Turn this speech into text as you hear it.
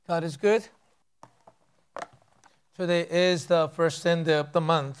God is good. Today is the first Sunday of the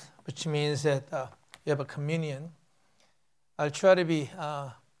month, which means that you have a communion. I'll try to be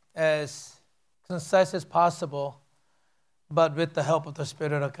as concise as possible, but with the help of the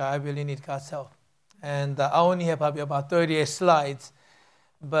Spirit of God, I really need God's help. And I only have probably about 38 slides,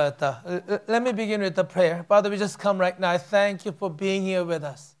 but let me begin with the prayer. Father, we just come right now. I thank you for being here with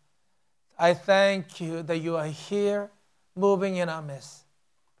us. I thank you that you are here moving in our midst.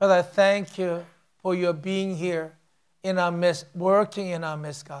 Father, I thank you for your being here in our midst, working in our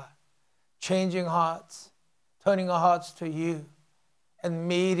midst, God, changing hearts, turning our hearts to you, and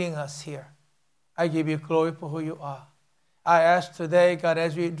meeting us here. I give you glory for who you are. I ask today, God,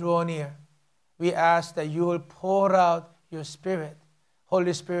 as we draw near, we ask that you will pour out your Spirit,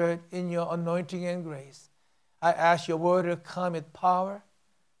 Holy Spirit, in your anointing and grace. I ask your word to come with power,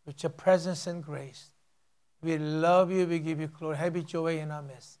 with your presence and grace. We love you. We give you glory. Have your way in our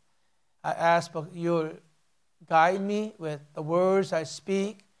midst. I ask for you'll guide me with the words I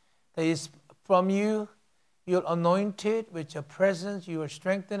speak that is from you. You'll anoint it with your presence. You will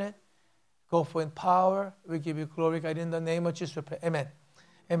strengthen it. Go for in power. We give you glory, God, in the name of Jesus. We pray. Amen.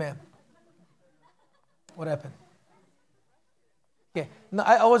 Amen. What happened? Okay. No,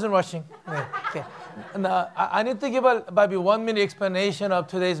 I wasn't rushing. Okay. No, I need to give maybe 1 minute explanation of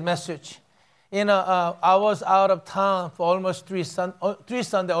today's message. I was out of town for almost three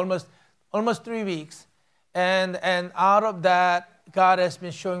Sundays, almost 3 weeks. And out of that, God has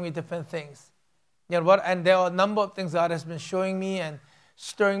been showing me different things. And there are a number of things God has been showing me and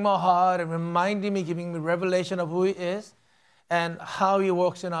stirring my heart and reminding me, giving me revelation of who He is and how He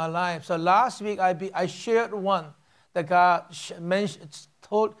works in our lives. So last week, I shared one that God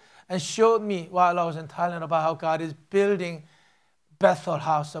told and showed me while I was in Thailand about how God is building Bethel,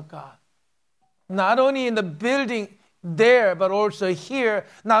 house of God. Not only in the building there, but also here,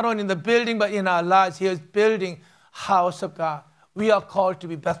 not only in the building, but in our lives, He is building house of God. We are called to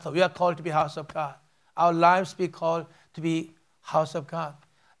be Bethel. We are called to be house of God. Our lives be called to be house of God.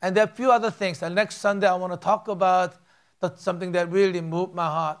 And there are a few other things. The next Sunday, I want to talk about something that really moved my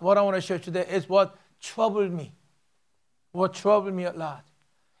heart. What I want to share today is what troubled me. What troubled me a lot.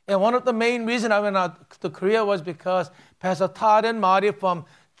 And one of the main reasons I went out to Korea was because Pastor Todd and Marty from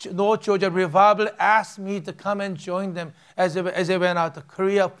North Georgia Revival asked me to come and join them as they went out to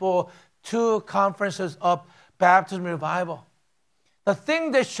Korea for 2 conferences of baptism revival. The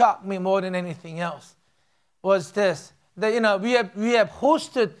thing that shocked me more than anything else was this: that we have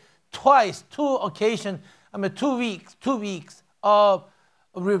hosted twice, 2 occasions, 2 weeks of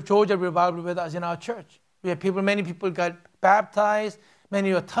Georgia Revival with us in our church. We had many people got baptized,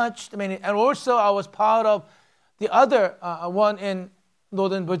 many were touched, and also I was part of the other one in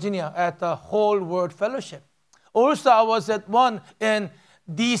Northern Virginia at the Whole World Fellowship. Also, I was at one in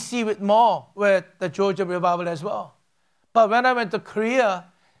D.C. with the Georgia Revival as well. But when I went to Korea,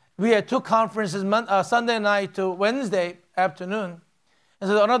 we had 2 conferences, Sunday night to Wednesday afternoon. And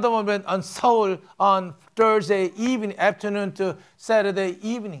so another one went on Seoul on Thursday afternoon to Saturday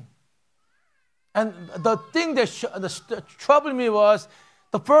evening. And the thing that troubled me was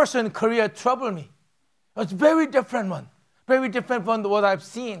the first in Korea troubled me. It's a very different one. Very different from what I've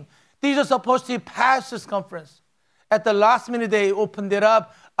seen. These are supposed to be pastors' conference. At the last minute, they opened it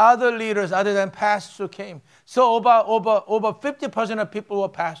up. Other leaders other than pastors came. So over 50% of people were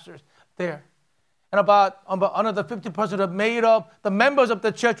pastors there. And about another 50% are made up the members of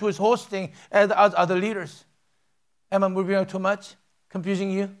the church who is hosting as other leaders. Am I moving on too much?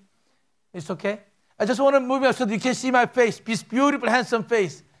 Confusing you? It's okay? I just want to move on so that you can see my face. This beautiful, handsome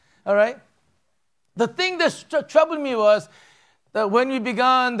face. All right? The thing that troubled me was that when we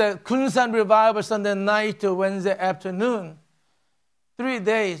began the Kunsan Revival Sunday night to Wednesday afternoon, 3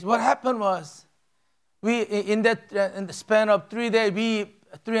 days, what happened was, in the span of 3 days,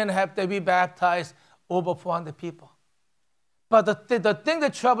 3.5 days, we baptized over 400 people. But the thing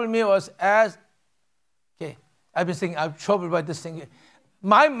that troubled me was I've been saying I'm troubled by this thing.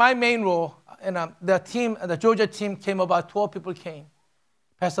 My main role, the Georgia team came, about 12 people came.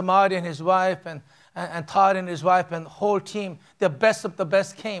 Pastor Marty and his wife and Todd and his wife and the whole team, the best of the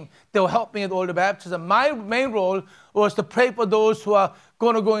best came. They were helping with all the baptism. My main role was to pray for those who are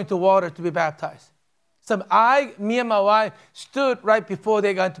going to go into water to be baptized. So me and my wife stood right before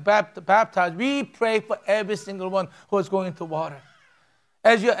they got to baptize. We prayed for every single one who was going into water.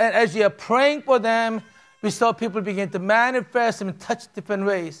 As you are praying for them, we saw people begin to manifest and touch different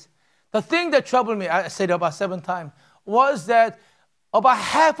ways. The thing that troubled me, I said it about 7 times, was that about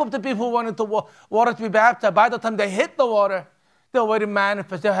half of the people who wanted the water to be baptized, by the time they hit the water, they already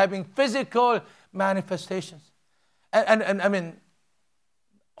manifest. They're having physical manifestations. And I mean,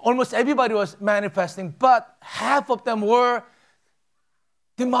 almost everybody was manifesting, but half of them were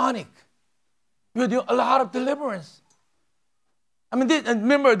demonic. We were doing a lot of deliverance. I mean,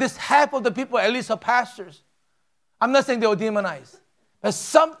 remember, this half of the people at least are pastors. I'm not saying they were demonized. But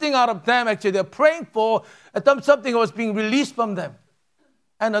something out of them, actually, they're praying for, something was being released from them.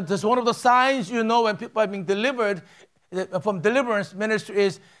 And that's one of the signs you know when people are being delivered from deliverance ministry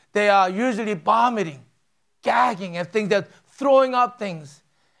is they are usually vomiting, gagging, and things. They're throwing up things.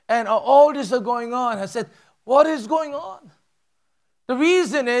 And all this is going on. I said, what is going on? The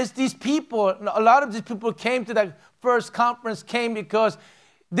reason is these people, a lot of these people came to that first conference came because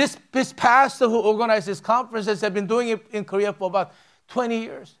this pastor who organized this conferences had been doing it in Korea for about 20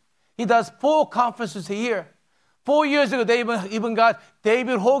 years. He does 4 conferences a year. 4 years ago, they even got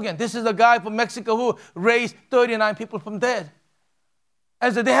David Hogan. This is the guy from Mexico who raised 39 people from dead.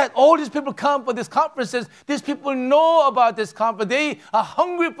 And so they had all these people come for these conferences. These people know about this conference. They are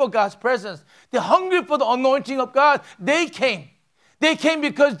hungry for God's presence. They're hungry for the anointing of God. They came. They came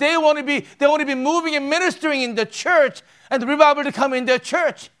because they want to be moving and ministering in the church and the revival to come in their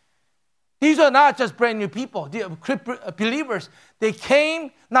church. These are not just brand new people, they are believers. They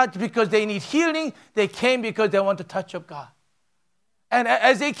came not because they need healing, they came because they want the touch of God. And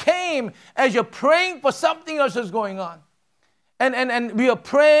as they came, as you're praying for something else is going on. And we are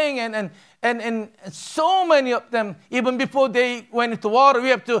praying and so many of them, even before they went into water, we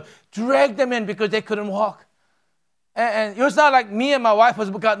have to drag them in because they couldn't walk. And it was not like me and my wife has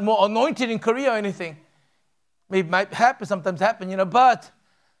got more anointed in Korea or anything. It might happen, sometimes happen, but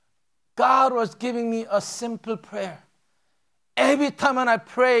God was giving me a simple prayer. Every time when I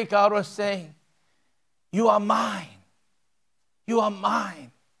pray, God was saying, you are mine. You are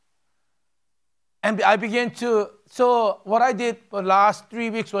mine. And I began so what I did for the last 3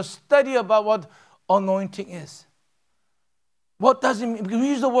 weeks was study about what anointing is. What does it mean? We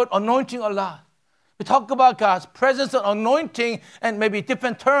use the word anointing a lot. We talk about God's presence and anointing and maybe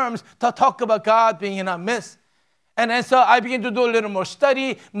different terms to talk about God being in our midst. And so I began to do a little more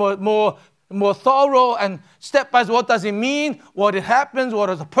study, more thorough and step by step. What does it mean? What it happens? What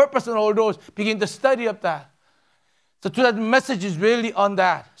is the purpose? And all those. Begin to study of that. So today's message is really on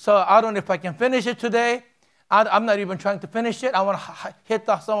that. So I don't know if I can finish it today. I'm not even trying to finish it. I want to hit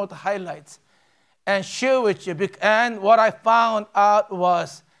some of the highlights and share with you. And what I found out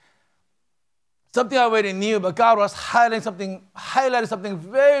was something I already knew, but God was highlighting something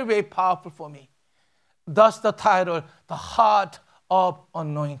very, very powerful for me. Thus the title, The Heart of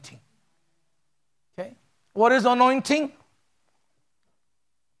Anointing. Okay? What is anointing?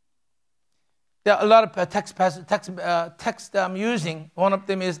 There are a lot of text that I'm using. One of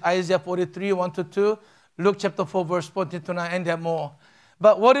them is Isaiah 43, 1-2, Luke chapter 4, verse 14 to 9, and there are more.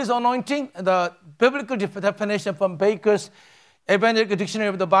 But what is anointing? The biblical definition from Baker's Evangelical Dictionary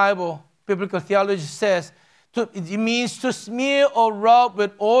of the Bible, biblical theology says, it means to smear or rub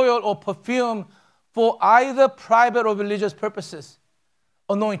with oil or perfume for either private or religious purposes.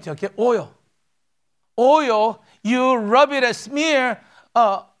 Anointing, okay? Oil. Oil, you rub it and smear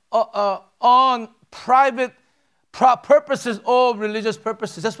on private purposes or religious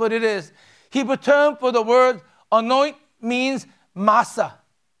purposes. That's what it is. Hebrew term for the word anoint means masa.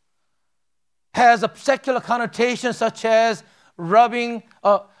 Has a secular connotation such as rubbing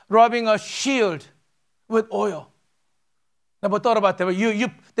a shield with oil. Never thought about that.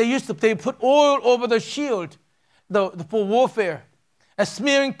 They put oil over the shield for warfare, and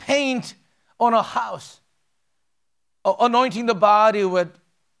smearing paint on a house, anointing the body with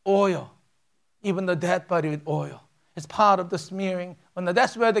oil, even the dead body with oil. It's part of the smearing.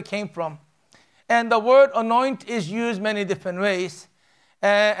 That's where they came from. And the word anoint is used many different ways,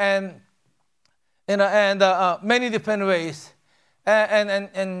 and many different ways,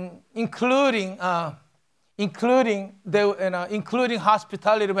 and including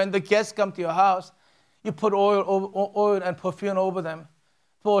hospitality. When the guests come to your house, you put oil and perfume over them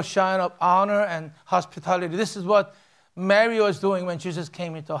for a sign of honor and hospitality. This is what Mary was doing when Jesus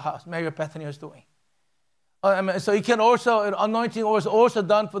came into her house. Mary of Bethany was doing. So you can also, anointing was also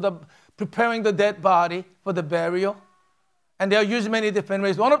done for the preparing the dead body for the burial. And they are used many different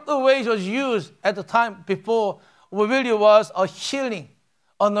ways. One of the ways was used at the time before really was a healing,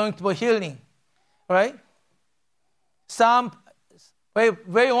 anointing for healing, right? One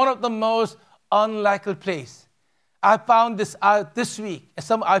of the most unlikely place. I found this out this week.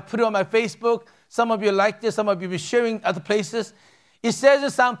 I put it on my Facebook. Some of you like this. Some of you be sharing other places. It says in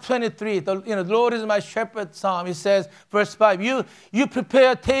Psalm 23, the Lord is my shepherd psalm. It says, verse 5, you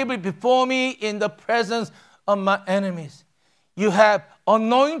prepare a table before me in the presence of my enemies. You have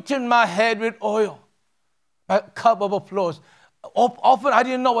anointed my head with oil. My cup overflows. Often I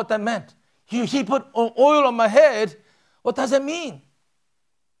didn't know what that meant. He put oil on my head. What does it mean?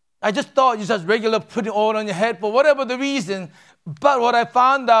 I just thought you just regular putting oil on your head for whatever the reason. But what I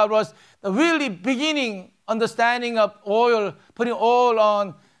found out was the really beginning understanding of oil, putting oil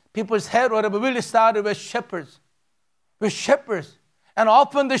on people's head, whatever, really started with shepherds. With shepherds. And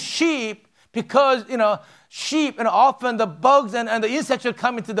often the sheep, because, sheep, and often the bugs and the insects will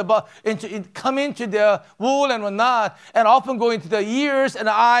come into their wool and whatnot, and often go into their ears and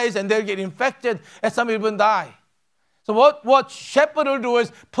the eyes, and they'll get infected, and some even die. So what shepherd will do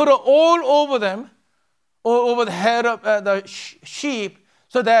is put an oil over them, or over the head of the sheep,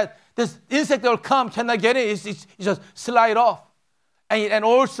 so that this insect that will come cannot get it. It just slide off. And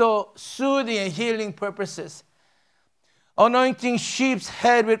also soothing and healing purposes. Anointing sheep's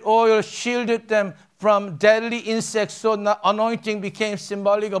head with oil shielded them from deadly insects, so anointing became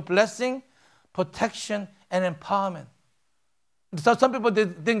symbolic of blessing, protection, and empowerment. So some people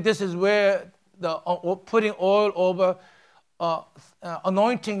think this is where the putting oil over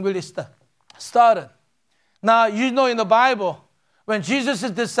anointing really started. Now, in the Bible, when Jesus'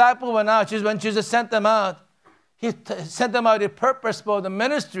 disciples went out, when Jesus sent them out, he sent them out with purpose for the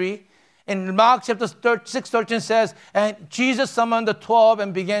ministry. In Mark chapter 6:13 says, and Jesus summoned the 12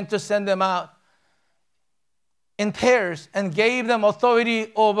 and began to send them out in pairs and gave them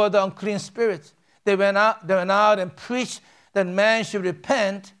authority over the unclean spirits. They went out and preached that man should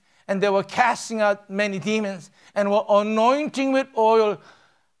repent, and they were casting out many demons and were anointing with oil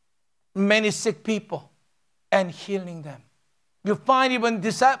many sick people and healing them. You find even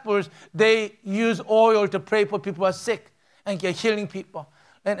disciples, they use oil to pray for people who are sick and get healing people.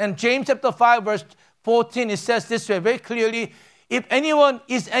 And James chapter 5 verse 14, it says this way very clearly, is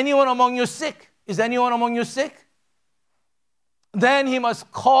anyone among you sick? Is anyone among you sick? Then he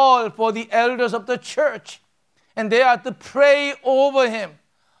must call for the elders of the church, and they are to pray over him,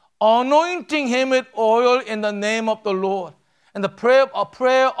 anointing him with oil in the name of the Lord. And a prayer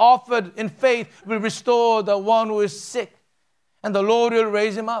offered in faith will restore the one who is sick, and the Lord will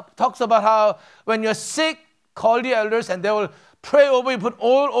raise him up. It talks about how when you're sick, call the elders, and they will pray over you, put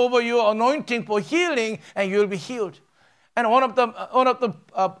oil over you, anointing for healing, and you'll be healed. And one of the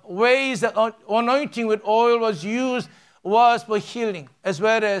ways that anointing with oil was used was for healing, as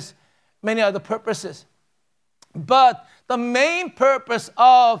well as many other purposes. But the main purpose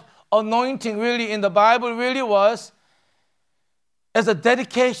of anointing really in the Bible really was as a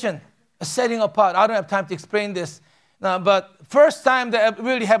dedication, a setting apart. I don't have time to explain this. But first time that I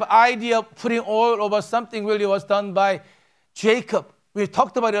really have an idea of putting oil over something really was done by Jacob. We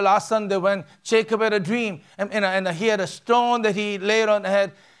talked about it last Sunday when Jacob had a dream, and he had a stone that he laid on the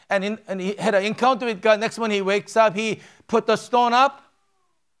head, and he had an encounter with God. Next when he wakes up, he put the stone up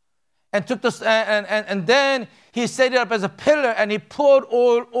and took the and then he set it up as a pillar, and he poured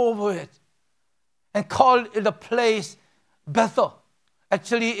oil over it and called it the place Bethel.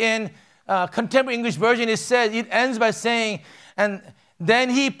 Actually, in contemporary English version, it ends by saying, and then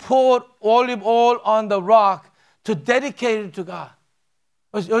he poured olive oil on the rock to dedicate it to God.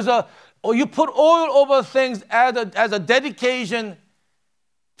 You put oil over things as a dedication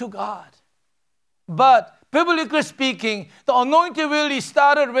to God. But biblically speaking, the anointing really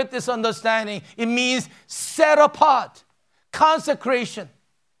started with this understanding. It means set apart, consecration.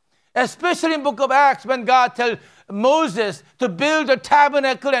 Especially in the book of Acts, when God tells Moses to build a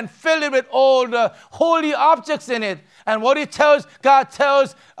tabernacle and fill it with all the holy objects in it. And what God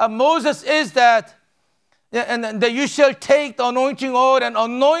tells Moses is that, and that you shall take the anointing oil and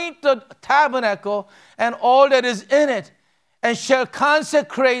anoint the tabernacle and all that is in it, and shall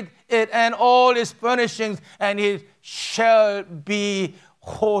consecrate it and all its furnishings, and it shall be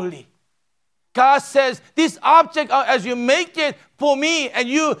holy. God says, this object, as you make it for me, and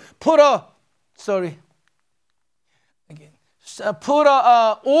you put oil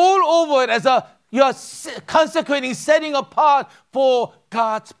over it as you are consecrating, setting apart for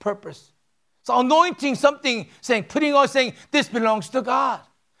God's purpose. So anointing something, putting on, saying, this belongs to God.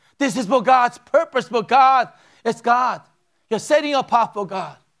 This is for God's purpose, for God. It's God. You're setting apart for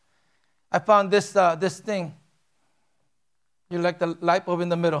God. I found this thing. You like the light bulb in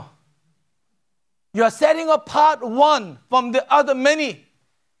the middle. You are setting apart one from the other many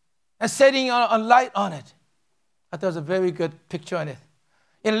and setting a light on it. I thought it was a very good picture on it.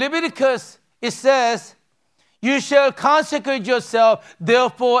 In Leviticus, it says, you shall consecrate yourself,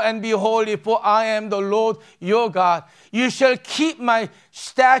 therefore, and be holy, for I am the Lord your God. You shall keep my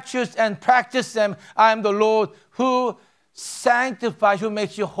statutes and practice them. I am the Lord who sanctifies, who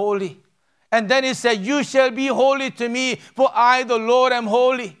makes you holy. And then it said, you shall be holy to me, for I, the Lord, am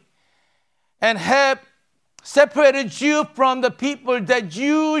holy. And have separated you from the people that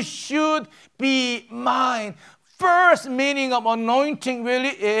you should be mine. First meaning of anointing really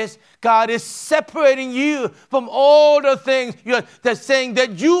is God is separating you from all the things that's saying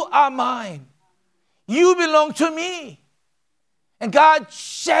that you are mine. You belong to me. And God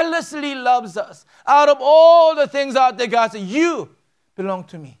jealously loves us. Out of all the things out there, God said, you belong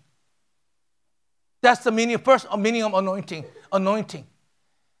to me. That's the meaning, first meaning of anointing. Anointing.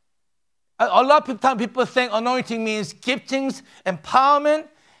 A lot of times people think anointing means giftings, empowerment,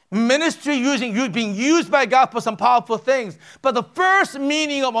 ministry, you being used by God for some powerful things. But the first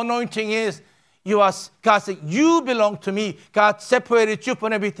meaning of anointing is God said, you belong to me. God separated you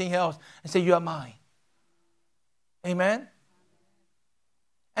from everything else and said, you are mine. Amen?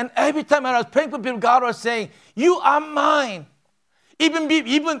 And every time I was praying for people, God was saying, you are mine. Even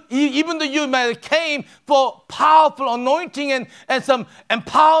though you might have came for powerful anointing and some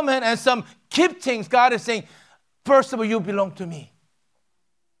empowerment and some giftings, God is saying, first of all, you belong to me.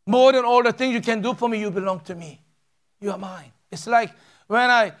 More than all the things you can do for me, you belong to me. You are mine. It's like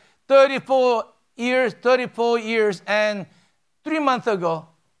when 34 years and 3 months ago,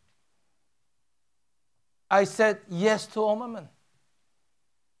 I said yes to a woman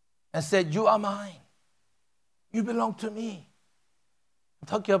and said, you are mine. You belong to me. I'm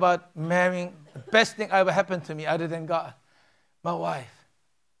talking about marrying, the best thing ever happened to me other than God, my wife.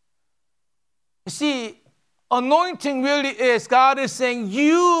 You see, anointing really is, God is saying,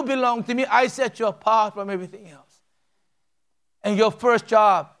 you belong to me. I set you apart from everything else. And your first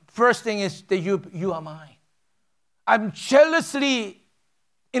thing is that you are mine. I'm jealously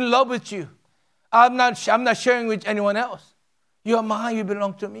in love with you. I'm not sharing with anyone else. You are mine. You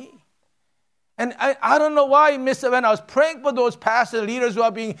belong to me. And I don't know why, when I was praying for those pastors and leaders who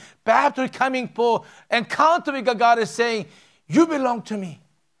are being baptized, coming for encounter with God is saying, you belong to me.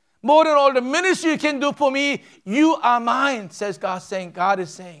 More than all the ministry you can do for me, you are mine, says God saying. God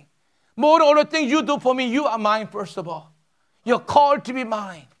is saying. More than all the things you do for me, you are mine, first of all. You're called to be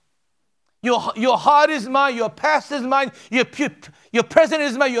mine. Your heart is mine. Your past is mine. Your present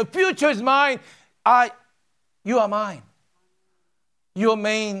is mine. Your future is mine. You are mine. Your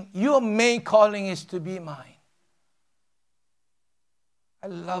main calling is to be mine. I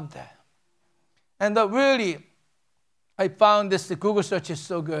love that. And really, I found this, the Google search is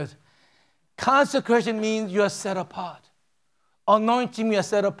so good. Consecration means you are set apart. Anointing means you are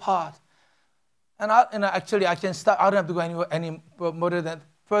set apart. And actually, I can stop. I don't have to go any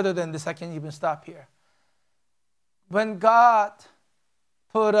further than this. I can even stop here. When God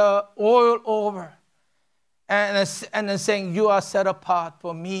put oil over and then saying, you are set apart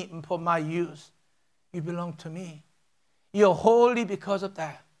for me and for my use. You belong to me. You're holy because of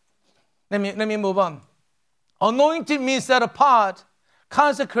that. Let me move on. Anointing means set apart,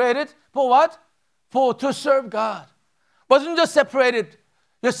 consecrated for what? To serve God. Wasn't just separated.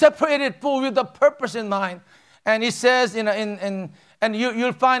 You're separated with a purpose in mind. And he says, and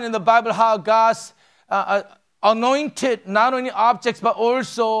you'll find in the Bible how God's anointed not only objects but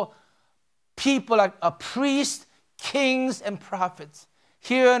also people like priests, kings, and prophets.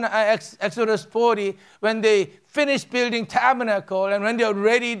 Here in Exodus 40, when they finished building tabernacle and when they were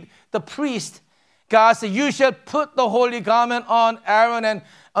ready, the priest, God said, you shall put the holy garment on Aaron and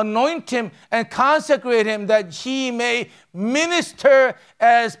anoint him and consecrate him that he may minister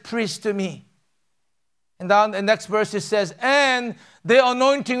as priest to me. And down the next verse it says, and the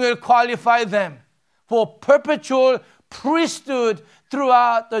anointing will qualify them for perpetual priesthood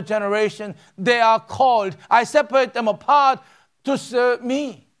throughout the generation. They are called. I separate them apart to serve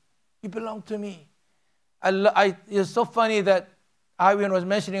me. You belong to me. It's so funny that Ivan was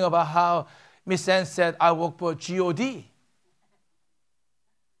mentioning about how Miss Ann said, I work for God.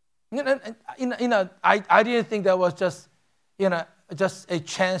 I didn't think that was just a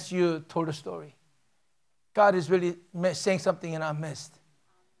chance you told a story. God is really saying something in our midst.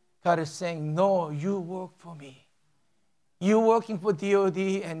 God is saying, no, you work for me. You working for DOD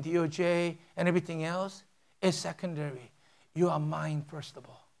and DOJ and everything else is secondary. You are mine, first of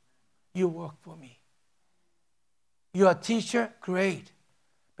all. You work for me. You are a teacher, great.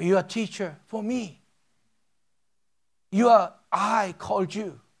 But you are a teacher for me. I called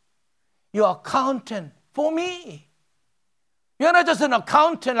you. You are accountant for me. You're not just an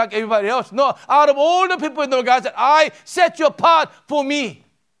accountant like everybody else. No, out of all the people in the world, God said, I set you apart for me.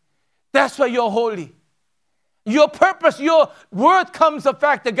 That's why you're holy. Your purpose, your worth comes the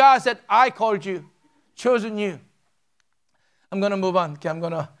fact that God said, I called you, chosen you. I'm going to move on. Okay, I'm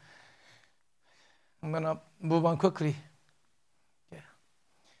going to move on quickly. Okay.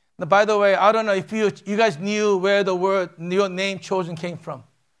 Now, by the way, I don't know if you guys knew where the word, your name chosen came from.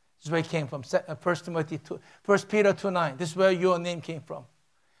 This is where it came from. 1 Peter 2:9. This is where your name came from.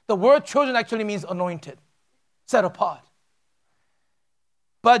 The word chosen actually means anointed, set apart.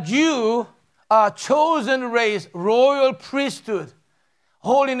 But you are chosen race, royal priesthood,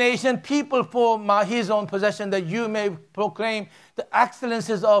 holy nation, people for his own possession, that you may proclaim the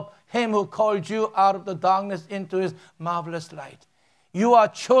excellences of him who called you out of the darkness into his marvelous light. You are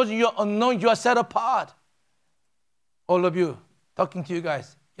chosen, you are anointed, you are set apart. All of you, talking to you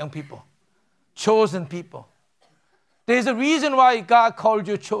guys, young people, chosen people. There's a reason why God called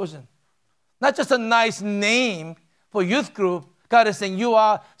you chosen. Not just a nice name for youth group. God is saying you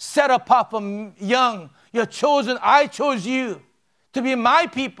are set apart from young. You're chosen. I chose you to be my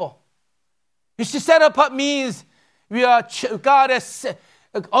people. You see, set apart means God has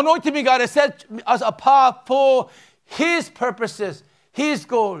anointed me. God has set us apart for his purposes, his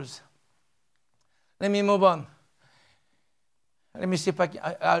goals. Let me move on. Let me see if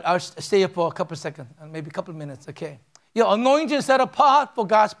I'll stay here for a couple of seconds, maybe a couple of minutes, okay? You're anointed and set apart for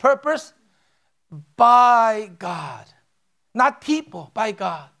God's purpose by God. Not people, by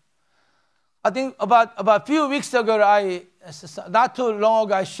God. I think about a few weeks ago, not too long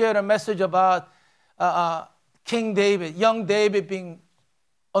ago, I shared a message about King David, young David being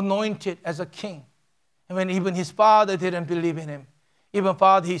anointed as a king. And when even his father didn't believe in him. Even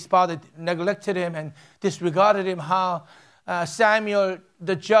his father neglected him and disregarded him, how Samuel,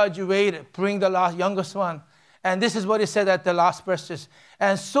 the judge, waited, bring the youngest one. And this is what he said at the last verses.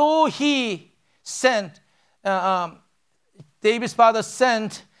 And so he sent, David's father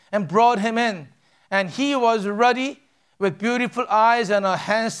sent and brought him in. And he was ruddy with beautiful eyes and a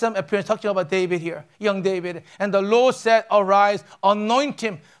handsome appearance. Talking about David here, young David. And the Lord said, arise, anoint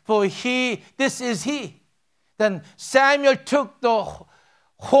him, for this is he. Then Samuel took the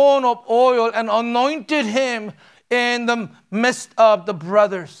horn of oil and anointed him in the midst of the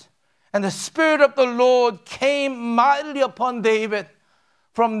brothers. And the Spirit of the Lord came mightily upon David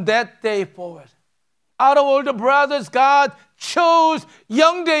from that day forward. Out of all the brothers, God chose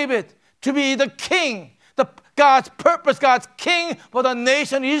young David to be the king, God's purpose, God's king for the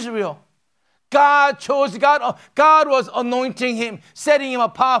nation Israel. God was anointing him, setting him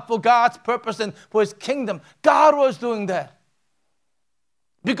apart for God's purpose and for his kingdom. God was doing that.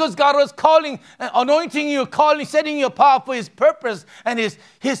 Because God was calling, anointing you, setting you apart for his purpose and his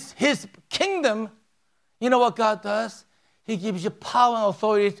kingdom. You know what God does? He gives you power and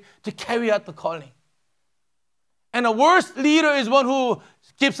authority to carry out the calling. And a worst leader is one who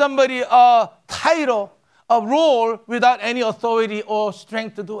gives somebody a title, a role, without any authority or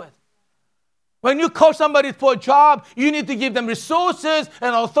strength to do it. When you call somebody for a job, you need to give them resources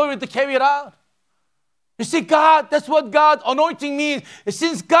and authority to carry it out. You see, that's what God's anointing means.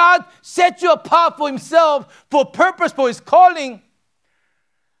 Since God set you apart for himself, for purpose, for his calling,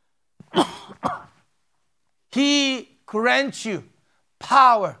 he grants you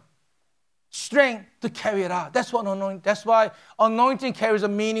power, strength to carry it out. That's why anointing carries a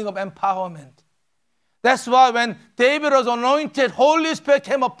meaning of empowerment. That's why when David was anointed, Holy Spirit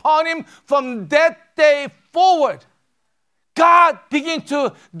came upon him from that day forward. God began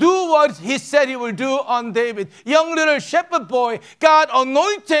to do what he said he will do on David. Young little shepherd boy, God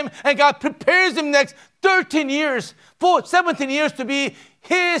anoints him and God prepares him next 17 years to be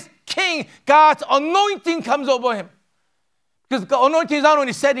his king. God's anointing comes over him. Because anointing is not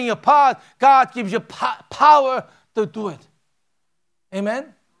only setting you apart, God gives you power to do it.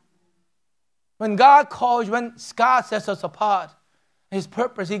 Amen? When God calls, when God sets us apart, his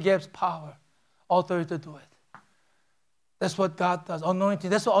purpose, he gives power, authority to do it. That's what God does, anointing.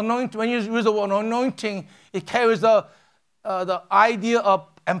 That's what anointing, when you use the word anointing, it carries the idea of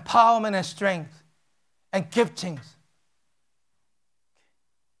empowerment and strength and giftings.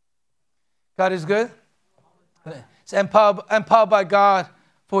 God is good. It's empowered by God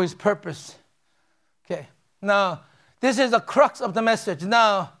for his purpose. Okay. Now, this is the crux of the message.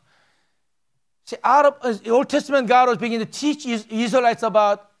 Now, see, out of the Old Testament, God was beginning to teach Israelites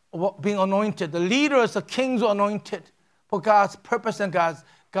about being anointed. The leaders, the kings were anointed for God's purpose and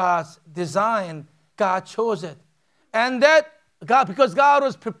God's design. God chose it. And that because God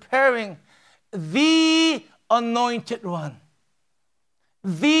was preparing the anointed one.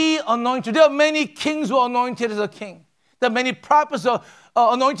 The anointed. There are many kings who are anointed as a king. There are many prophets who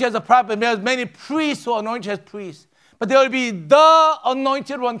are anointed as a prophet. There are many priests who are anointed as priests. But there will be the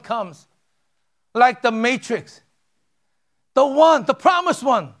anointed one comes. Like the Matrix. The promised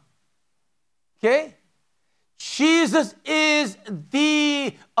one. Okay? Jesus is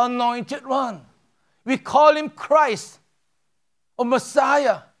the anointed one. We call him Christ or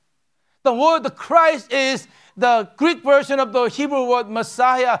Messiah. The word the Christ is the Greek version of the Hebrew word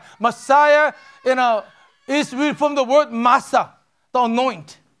Messiah. Messiah, is from the word Massa, the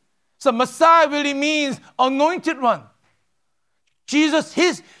anoint. So Messiah really means anointed one. Jesus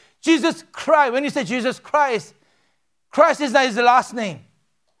Christ. When you say Jesus Christ, Christ is not his last name.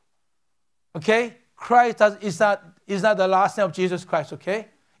 Okay? Christ is not the last name of Jesus Christ, okay?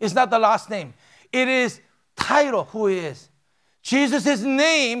 It's not the last name. It is title, who he is. Jesus'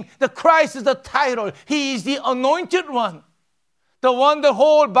 name, the Christ is the title. He is the anointed one. The one the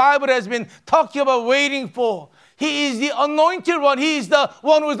whole Bible has been talking about, waiting for. He is the anointed one. He is the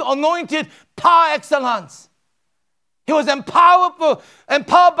one who is anointed par excellence. He was empowered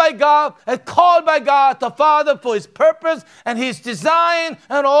by God and called by God the Father for his purpose and his design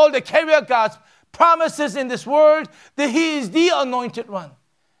and all the carry of God's promises in this world, that he is the anointed one.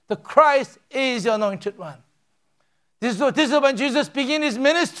 The Christ is the anointed one. This is when Jesus began his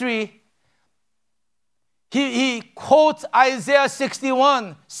ministry. He quotes Isaiah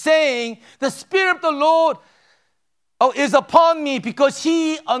 61, saying, the Spirit of the Lord is upon me because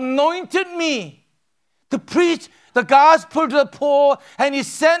he anointed me to preach the gospel to the poor, and he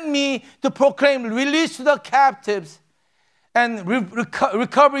sent me to proclaim release to the captives and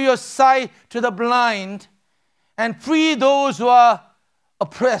recover your sight to the blind, and free those who are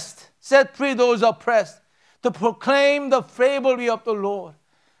oppressed. Set free those oppressed, to proclaim the favorably of the Lord.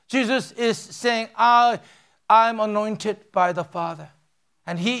 Jesus is saying, I'm anointed by the Father,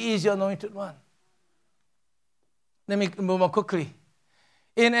 and he is the anointed one. Let me move on quickly.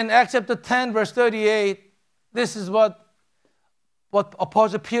 In Acts chapter 10, verse 38, this is what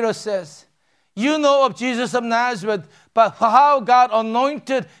Apostle Peter says. You know of Jesus of Nazareth, but how God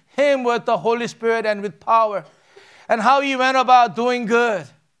anointed him with the Holy Spirit and with power, and how he went about doing good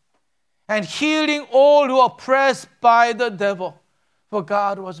and healing all who are oppressed by the devil, for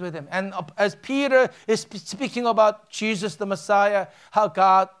God was with him. And as Peter is speaking about Jesus the Messiah, how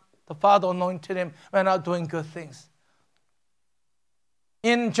God the Father anointed him, went out doing good things.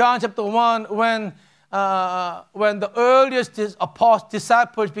 In John chapter 1, when the earliest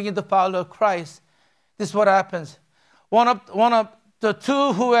disciples begin to follow Christ, this is what happens. One of the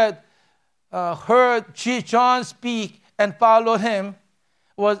two who had heard John speak and followed him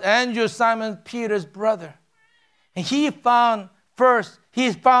was Andrew, Simon Peter's brother. And he found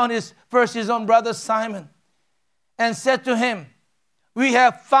his own brother Simon and said to him, we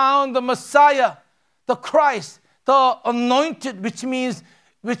have found the Messiah, the Christ, the anointed,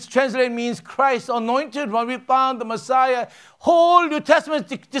 which translated means Christ, anointed one. We found the Messiah. Whole New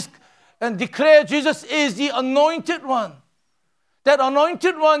Testament and declare Jesus is the anointed one. That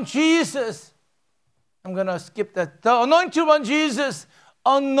anointed one, Jesus, I'm going to skip that. The anointed one, Jesus,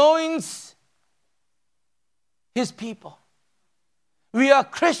 anoints his people. We are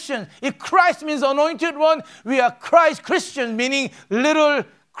Christians. If Christ means anointed one, we are Christ Christians, meaning little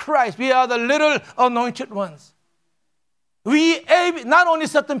Christ. We are the little anointed ones. Not only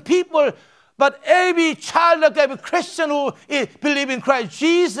certain people, but every child of every Christian who believes in Christ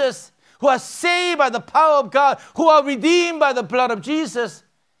Jesus, who are saved by the power of God, who are redeemed by the blood of Jesus,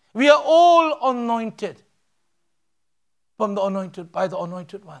 we are all anointed by the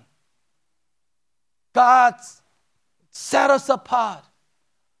anointed one. God set us apart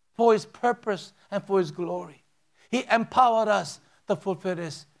for his purpose and for his glory. He empowered us to fulfill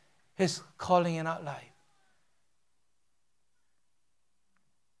his calling in our life.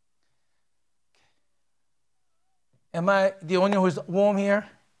 Am I the only one who's warm here?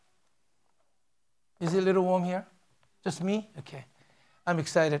 Is it a little warm here? Just me? Okay. I'm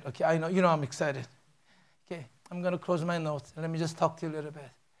excited. Okay, I know. You know I'm excited. Okay, I'm going to close my notes. Let me just talk to you a little bit.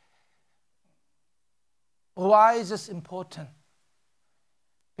 Why is this important?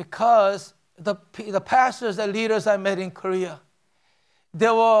 Because the pastors and leaders I met in Korea, they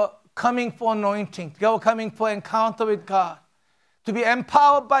were coming for anointing. They were coming for encounter with God, to be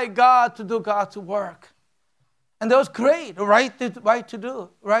empowered by God to do God's work. And that was great, right to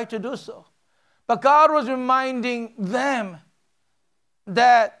do so. But God was reminding them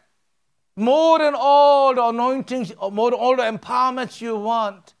that more than all the anointings, more than all the empowerments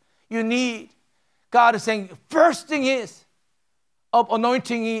you need, God is saying, first thing is, of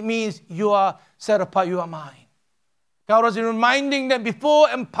anointing means you are set apart, you are mine. God was reminding them before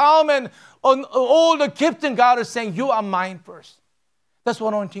empowerment on all the gifting, God is saying, you are mine first. That's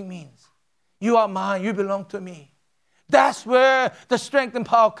what anointing means. You are mine, you belong to me. That's where the strength and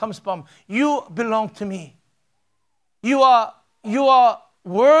power comes from. You belong to me. You are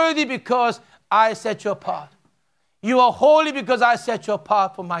worthy because I set you apart. You are holy because I set you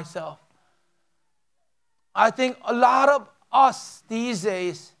apart for myself. I think a lot of us these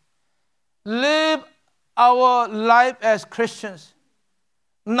days live our life as Christians,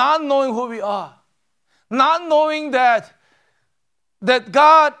 not knowing who we are, not knowing that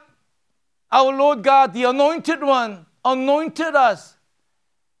God, our Lord God, the Anointed One, anointed us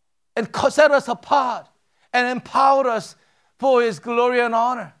and set us apart and empowered us for His glory and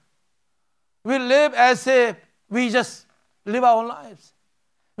honor. We live as if we just live our lives.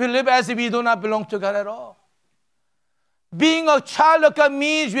 We live as if we do not belong to God at all. Being a child of God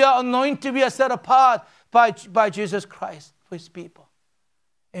means we are anointed, we are set apart by Jesus Christ for His people.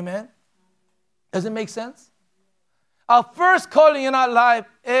 Amen? Does it make sense? Our first calling in our life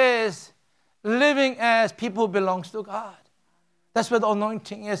is living as people who belong to God. That's where the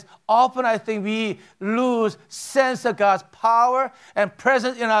anointing is. Often I think we lose sense of God's power and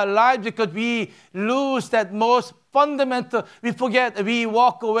presence in our lives because we lose that most fundamental. We forget, we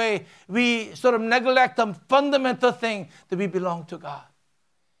walk away. We sort of neglect the fundamental thing that we belong to God.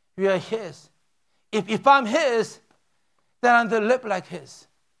 We are His. If I'm His, then I'm to live like His.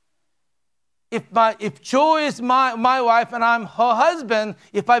 If Joe is my wife and I'm her husband,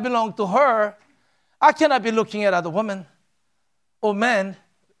 if I belong to her, I cannot be looking at other women or men.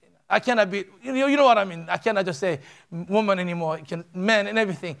 I cannot be, you know what I mean. I cannot just say woman anymore, men and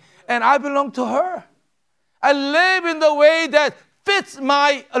everything. And I belong to her. I live in the way that fits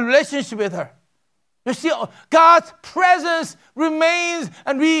my relationship with her. You see, God's presence remains,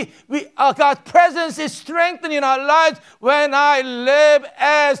 and God's presence is strengthened in our lives when I live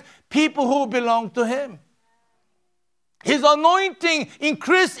as people who belong to Him. His anointing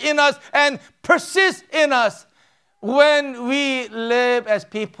increases in us and persists in us when we live as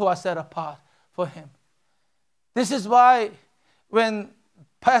people who are set apart for Him. This is why when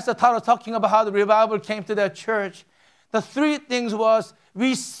Pastor Todd was talking about how the revival came to their church, the three things was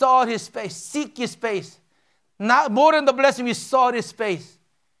we saw His face, seek His face. Not more than the blessing, we saw His face.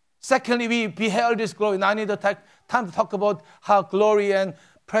 Secondly, we beheld His glory. Now I need time to talk about how glory and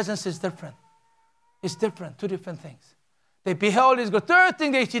presence is different. It's different, two different things. They beheld His glory. Third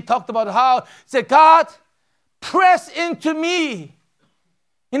thing that she talked about how, said, God, press into me.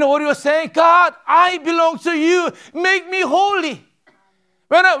 You know what He was saying? God, I belong to You. Make me holy.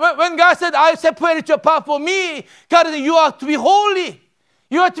 When God said, I separated you apart for me, God said, you are to be holy.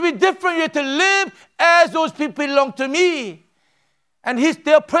 You are to be different. You have to live as those people belong to me. And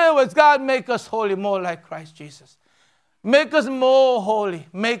their prayer was, God, make us holy, more like Christ Jesus. Make us more holy.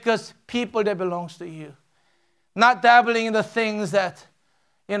 Make us people that belongs to You. Not dabbling in the things that,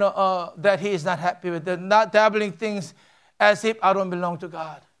 that He is not happy with. Not dabbling things as if I don't belong to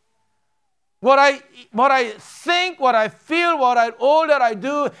God. What I think, what I feel, all that I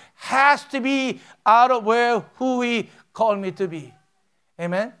do has to be out of who He called me to be.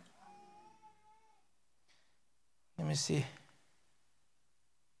 Amen? Let me see.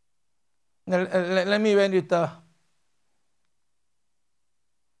 Let me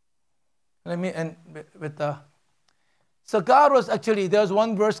end with So God was actually, there was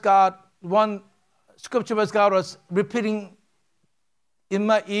one scripture verse God was repeating in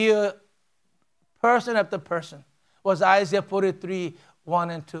my ear, person after person, was Isaiah 43, 1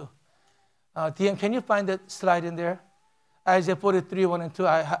 and 2. DM, can you find that slide in there? Isaiah 43, 1 and 2,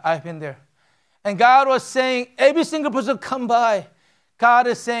 I've been there. And God was saying, every single person come by, God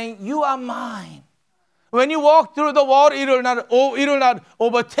is saying, you are mine. When you walk through the water, it will not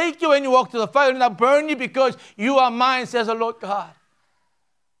overtake you. When you walk through the fire, it will not burn you because you are mine, says the Lord God.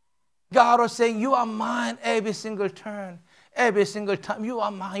 God was saying, you are mine every single turn, every single time. You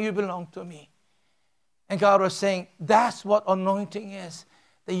are mine, you belong to me. And God was saying, that's what anointing is,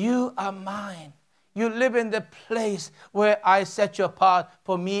 that you are mine. You live in the place where I set you apart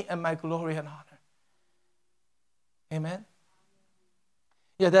for me and my glory and honor. Amen?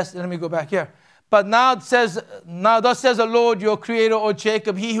 Yeah, let me go back here. But now thus says the Lord, your creator, O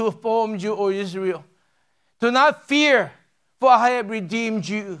Jacob, He who formed you, O Israel. Do not fear, for I have redeemed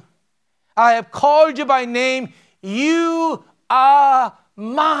you. I have called you by name. You are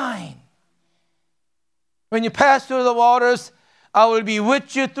mine. When you pass through the waters, I will be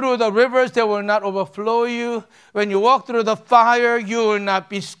with you. Through the rivers, they will not overflow you. When you walk through the fire, you will not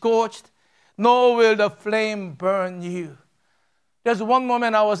be scorched, nor will the flame burn you. There's one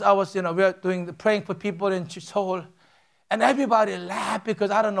moment we were praying for people in Seoul, and everybody laughed because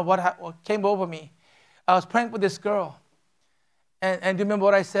I don't know what came over me. I was praying for this girl, and do you remember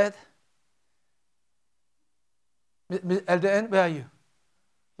what I said? At the end, where are you?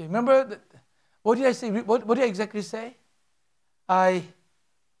 You remember? What did I say? What did I exactly say?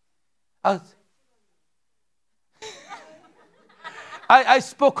 I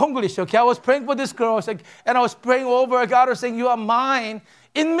spoke Congolese, okay? I was praying for this girl, and I was praying over God, was saying, you are mine.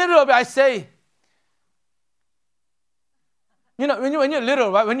 In the middle of it, I say, You know, when you're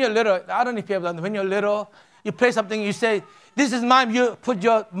little, right? When you're little, I don't know if you have done. When you're little, you play something. You say, "This is mine." You put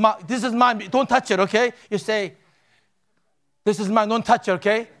your, "This is mine. Don't touch it." Okay? You say, "This is mine. Don't touch it."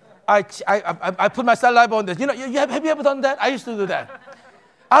 Okay? I put my saliva on this. You know, have you ever done that? I used to do that.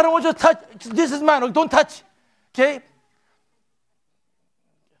 I don't want you to touch. This is mine. Don't touch. Okay?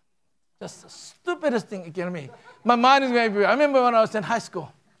 Just the stupidest thing, you know me. My mind is going to be. I remember when I was in high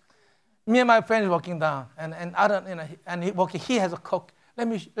school. Me and my friends walking down, and I don't, you know, and he has a Coke. Let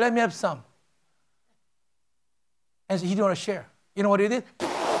me have some. And so he didn't want to share. You know what he did?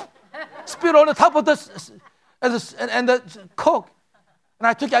 Spit on the top of the Coke. And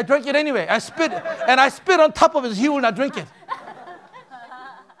I drank it anyway. I spit on top of it. He will not drink it.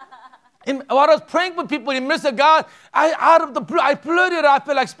 While I was praying for people in the midst of God, I blurted it out. I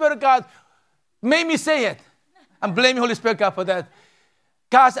feel like Spirit of God made me say it. I'm blaming Holy Spirit God for that.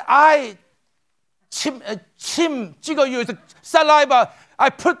 God said, 침 찍어 you, saliva. I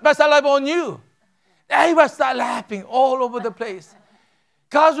put my saliva on you. Everybody started laughing all over the place.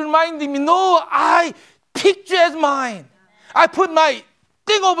 God's reminding me, no, I picked you as mine. I put my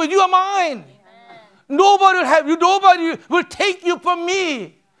thing over you, are mine. Nobody will have you. Nobody will take you from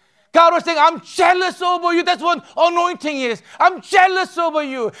me. God was saying, I'm jealous over you. That's what anointing is. I'm jealous over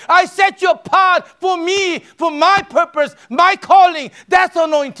you. I set you apart for me, for my purpose, my calling. That's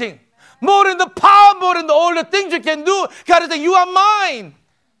anointing. More than the power, more than all the things you can do. God is saying, you are mine.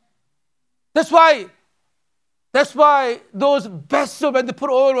 That's why those vessels, when they put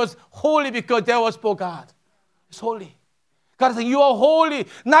oil, was holy because that was for God. It's holy. God is saying, you are holy,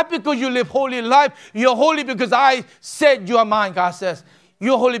 not because you live holy life. You're holy because I said you are mine, God says.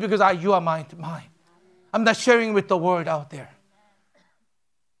 You're holy because you are mine. I'm not sharing with the world out there.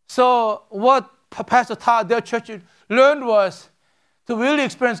 So what Pastor Todd, their church learned was to really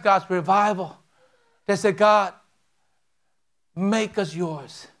experience God's revival. They said, God, make us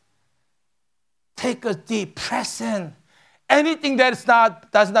yours. Take us deep, press in. Anything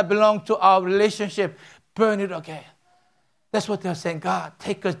that does not belong to our relationship, burn it again. That's what they're saying. God,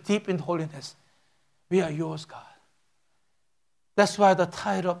 take us deep in holiness. We are yours, God. That's why the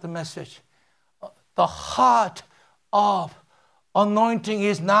title of the message, the heart of anointing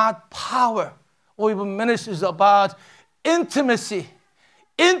is not power or even ministry, is about intimacy,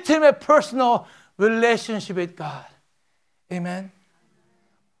 intimate personal relationship with God. Amen.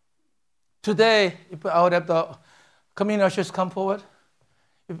 Today, if I would have the communion ushers come forward.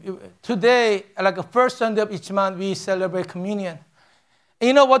 Today, like the first Sunday of each month, we celebrate communion. And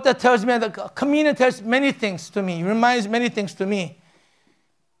you know what that tells me? The communion tells many things to me. It reminds many things to me.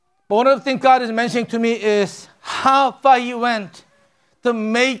 But one of the things God is mentioning to me is how far He went to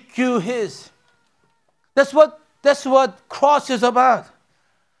make you His. That's what cross is about.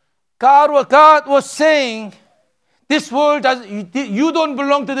 God was saying, this world you don't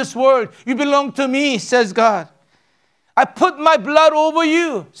belong to this world. You belong to me, says God. I put my blood over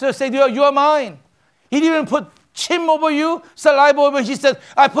you. So say, you are mine. He didn't put chim over you, saliva over you. He said,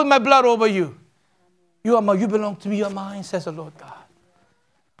 I put my blood over you. You are mine. You belong to me. You are mine, says the Lord God.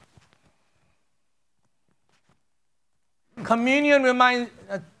 Communion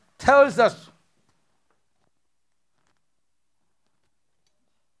tells us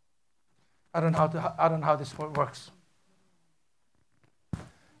I don't know how this works.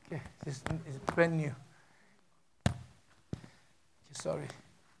 Okay, this is brand new. Okay, sorry.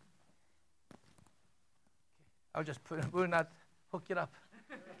 I'll just will not hook it up.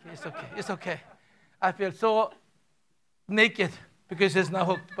 Okay, it's okay. It's okay. I feel so naked because it's not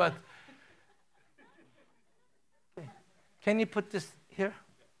hooked, but okay. Can you put this here?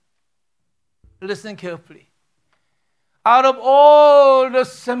 Listen carefully. Out of all the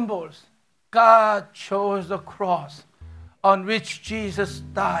symbols, God chose the cross on which Jesus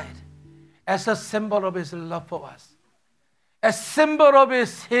died as a symbol of His love for us, a symbol of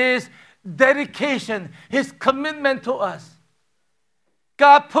His dedication, His commitment to us.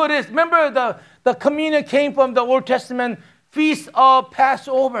 God put His, remember the communion came from the Old Testament feast of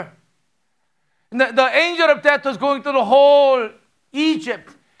Passover. And the angel of death was going through the whole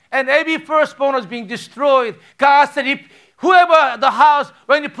Egypt, and every firstborn was being destroyed. God said, whoever the house,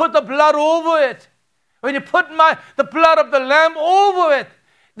 when you put the blood over it, when you put the blood of the lamb over it,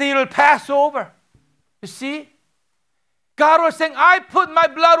 then it will pass over. You see? God was saying, I put my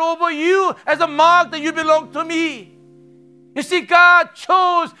blood over you as a mark that you belong to me. You see, God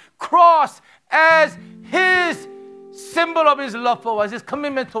chose cross as His symbol of His love for us, His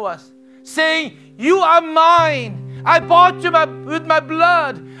commitment to us, saying, you are mine. I bought you with my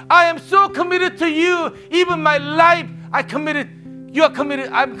blood. I am so committed to you. Even my life, I'm committed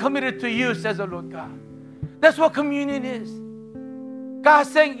to you, says the Lord God. That's what communion is.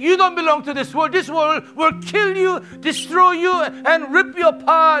 God's saying, you don't belong to this world. This world will kill you, destroy you, and rip you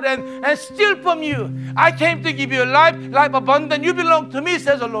apart and steal from you. I came to give you life abundant. You belong to me,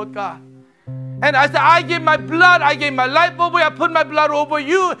 says the Lord God. And as I gave my blood, I gave my life over you, I put my blood over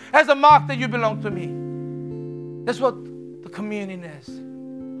you as a mark that you belong to me. That's what the communion is.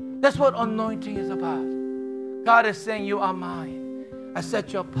 That's what anointing is about. God is saying, you are mine. I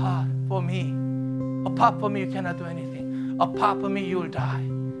set you apart for me. Apart from me, you cannot do anything. Apart from me, you will die.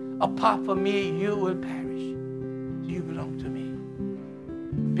 Apart from me, you will perish. You belong to me.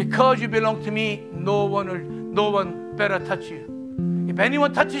 Because you belong to me, no one better touch you. If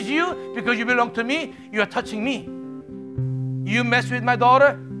anyone touches you, because you belong to me, you are touching me. You mess with my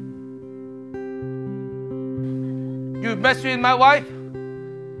daughter, you mess with my wife,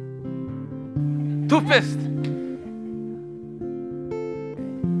 two fists.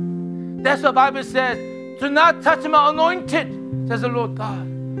 That's what the Bible says. Do not touch my anointed, says the Lord God,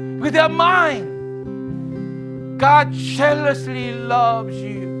 because they are mine. God jealously loves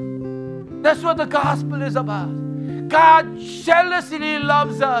you. That's what the gospel is about. God jealously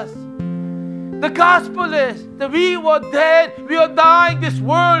loves us. The gospel is that we were dead, we are dying. This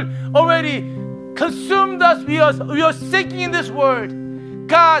world already consumed us. We are sinking in this world.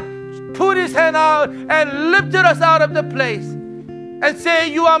 God put his hand out and lifted us out of the place and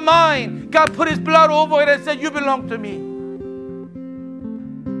say, you are mine. God put his blood over it and said, you belong to me.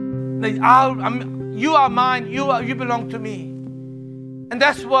 You are mine. You belong to me. And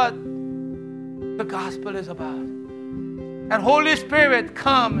that's what the gospel is about. And Holy Spirit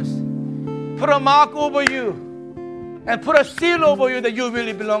comes, put a mark over you, and put a seal over you that you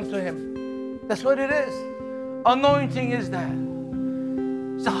really belong to him. That's what it is. Anointing is that.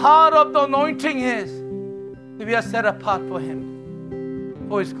 The heart of the anointing is that we are set apart for him,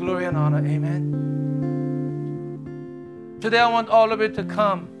 for his glory and honor. Amen. Today I want all of you to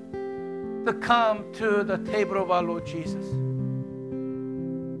come to the table of our Lord Jesus.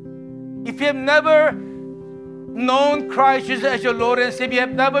 If you have never known Christ Jesus as your Lord and Savior, you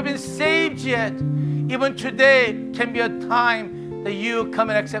have never been saved yet, even today can be a time that you come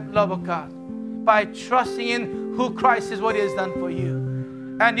and accept love of God by trusting in who Christ is, what he has done for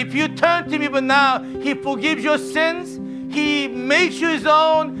you. And if you turn to him even now, he forgives your sins, he makes you his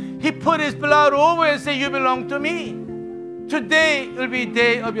own, he put his blood over and say, you belong to me. Today will be a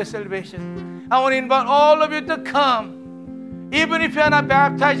day of your salvation. I want to invite all of you to come. Even if you are not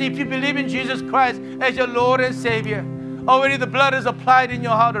baptized, if you believe in Jesus Christ as your Lord and Savior, already the blood is applied in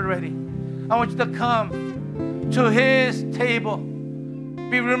your heart already. I want you to come to his table.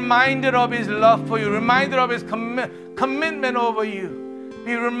 Be reminded of his love for you, reminded of his commitment over you.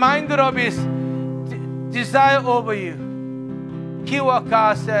 Be reminded of his desire over you. Hear what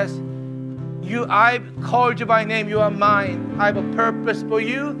God says. I called you by name. You are mine. I have a purpose for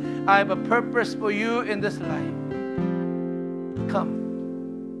you. I have a purpose for you in this life. Come.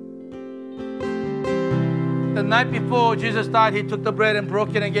 The night before Jesus died, he took the bread and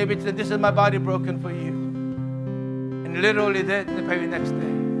broke it and gave it to them. This is my body broken for you. And literally did the very next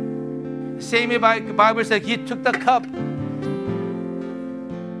day. The same way the Bible says he took the cup.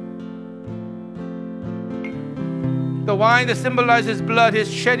 The wine that symbolizes blood, his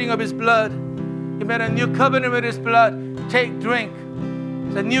shedding of his blood. He made a new covenant with his blood. Take, drink.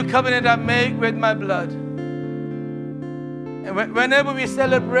 It's a new covenant I make with my blood. And whenever we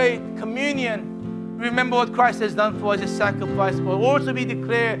celebrate communion, remember what Christ has done for us, his sacrifice for us. Also we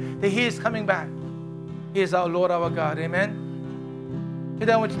declare that he is coming back. He is our Lord, our God. Amen.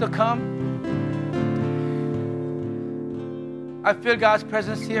 Today I want you to come. I feel God's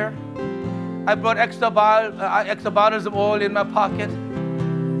presence here. I brought extra bottles of oil in my pocket.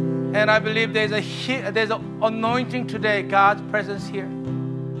 And I believe there's an anointing today, God's presence here,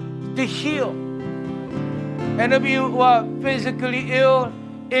 to heal. Any of you who are physically ill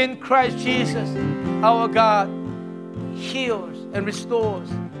in Christ Jesus, our God heals and restores.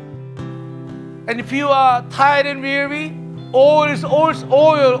 And if you are tired and weary, oil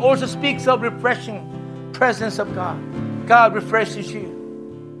also speaks of refreshing presence of God. God refreshes you.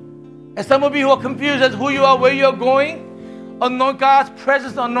 And some of you who are confused as to who you are, where you are going, God's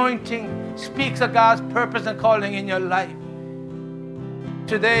presence, anointing speaks of God's purpose and calling in your life.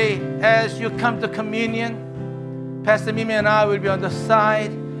 Today, as you come to communion, Pastor Mimi and I will be on the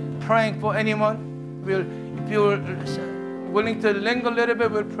side praying for anyone. If you're willing to linger a little bit,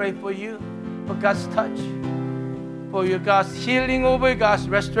 we'll pray for you, for God's touch, for you, God's healing over you, God's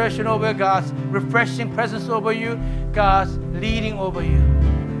restoration over you, God's refreshing presence over you, God's leading over you.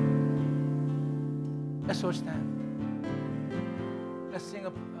 Let's all stand. Let's sing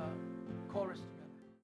a